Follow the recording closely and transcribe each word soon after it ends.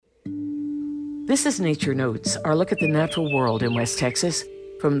This is Nature Notes, our look at the natural world in West Texas,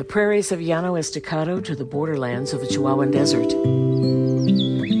 from the prairies of Llano Estacado to the borderlands of the Chihuahuan Desert.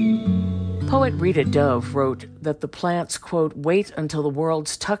 Poet Rita Dove wrote that the plants, quote, wait until the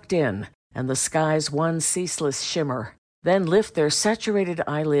world's tucked in and the sky's one ceaseless shimmer, then lift their saturated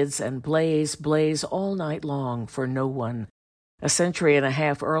eyelids and blaze all night long for no one. A century and a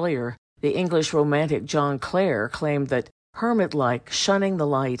half earlier, the English romantic John Clare claimed that, hermit-like, shunning the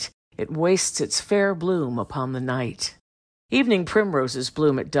light, it wastes its fair bloom upon the night. Evening primroses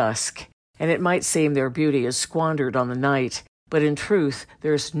bloom at dusk, and it might seem their beauty is squandered on the night, but in truth,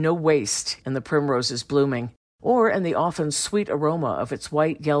 there is no waste in the primrose's blooming, or in the often sweet aroma of its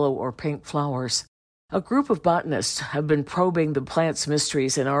white, yellow, or pink flowers. A group of botanists have been probing the plant's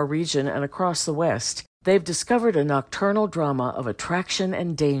mysteries in our region and across the West. They've discovered a nocturnal drama of attraction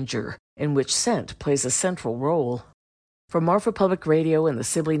and danger, in which scent plays a central role. From Marfa Public Radio and the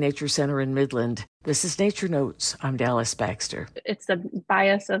Sibley Nature Center in Midland, this is Nature Notes. I'm Dallas Baxter. It's the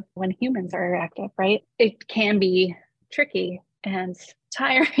bias of when humans are active, right? It can be tricky and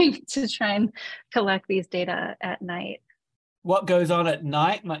tiring to try and collect these data at night. What goes on at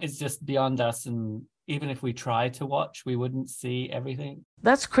night is just beyond us, and even if we tried to watch, we wouldn't see everything.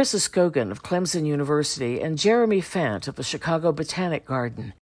 That's Chris Escogan of Clemson University and Jeremy Fant of the Chicago Botanic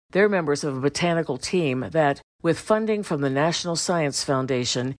Garden. They're members of a botanical team that, with funding from the National Science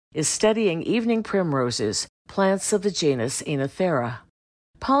Foundation, is studying evening primroses, plants of the genus Oenothera.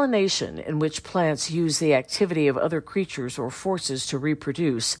 Pollination, in which plants use the activity of other creatures or forces to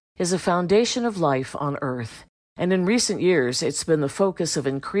reproduce, is a foundation of life on Earth, and in recent years it's been the focus of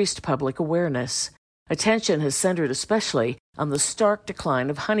increased public awareness. Attention has centered especially on the stark decline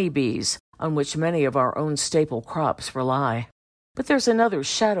of honeybees, on which many of our own staple crops rely. But there's another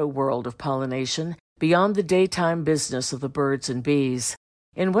shadow world of pollination beyond the daytime business of the birds and bees.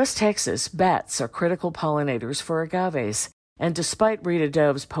 In West Texas, bats are critical pollinators for agaves, and despite Rita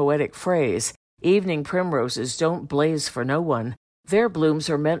Dove's poetic phrase, evening primroses don't blaze for no one, their blooms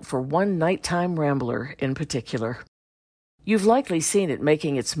are meant for one nighttime rambler in particular. You've likely seen it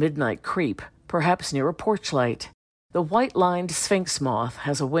making its midnight creep, perhaps near a porch light. The white-lined sphinx moth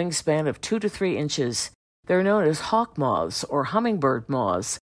has a wingspan of 2 to 3 inches. They're known as hawk moths or hummingbird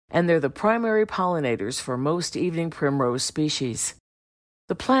moths, and they're the primary pollinators for most evening primrose species.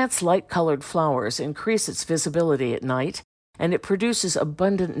 The plant's light-colored flowers increase its visibility at night, and it produces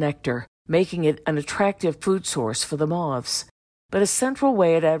abundant nectar, making it an attractive food source for the moths. But a central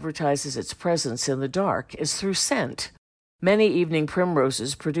way it advertises its presence in the dark is through scent. Many evening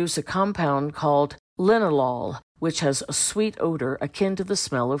primroses produce a compound called linalool, which has a sweet odor akin to the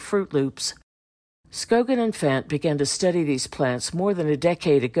smell of Fruit Loops. Scogan and Fant began to study these plants more than a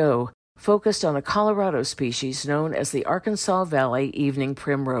decade ago, focused on a Colorado species known as the Arkansas Valley evening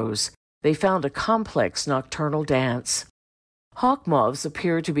primrose. They found a complex nocturnal dance. Hawk moths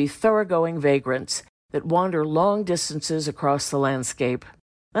appear to be thoroughgoing vagrants that wander long distances across the landscape.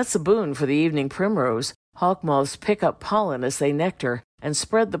 That's a boon for the evening primrose. Hawk moths pick up pollen as they nectar and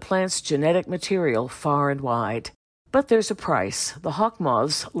spread the plant's genetic material far and wide. But there's a price. The hawk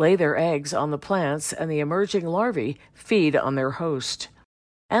moths lay their eggs on the plants, and the emerging larvae feed on their host.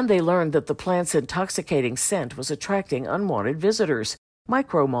 And they learned that the plant's intoxicating scent was attracting unwanted visitors,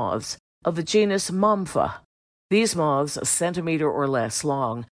 micromoths, of the genus Mompha. These moths, a centimeter or less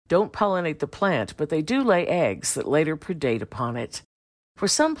long, don't pollinate the plant, but they do lay eggs that later predate upon it. For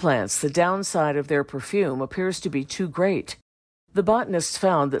some plants, the downside of their perfume appears to be too great. The botanists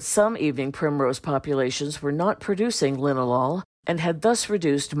found that some evening primrose populations were not producing linalool and had thus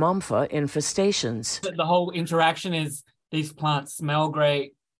reduced Mompha infestations. The whole interaction is these plants smell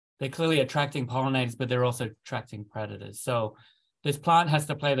great. They're clearly attracting pollinators, but they're also attracting predators. So this plant has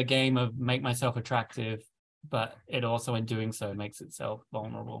to play the game of make myself attractive, but it also, in doing so, makes itself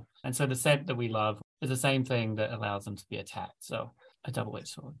vulnerable. And so the scent that we love is the same thing that allows them to be attacked. So a double-edged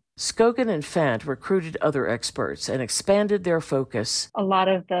sword. Scogan and Fant recruited other experts and expanded their focus. A lot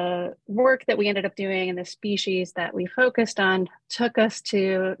of the work that we ended up doing and the species that we focused on took us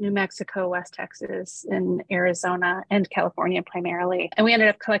to New Mexico, West Texas, and Arizona, and California primarily. And we ended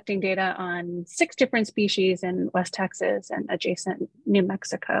up collecting data on 6 different species in West Texas and adjacent New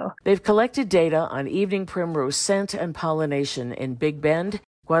Mexico. They've collected data on evening primrose scent and pollination in Big Bend,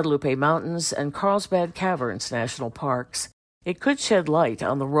 Guadalupe Mountains, and Carlsbad Caverns National Parks. It could shed light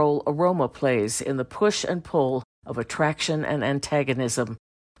on the role aroma plays in the push and pull of attraction and antagonism.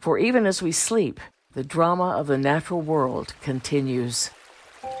 For even as we sleep, the drama of the natural world continues.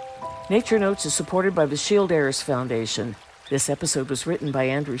 Nature Notes is supported by the Shield Heirs Foundation. This episode was written by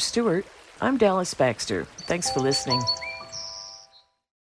Andrew Stewart. I'm Dallas Baxter. Thanks for listening.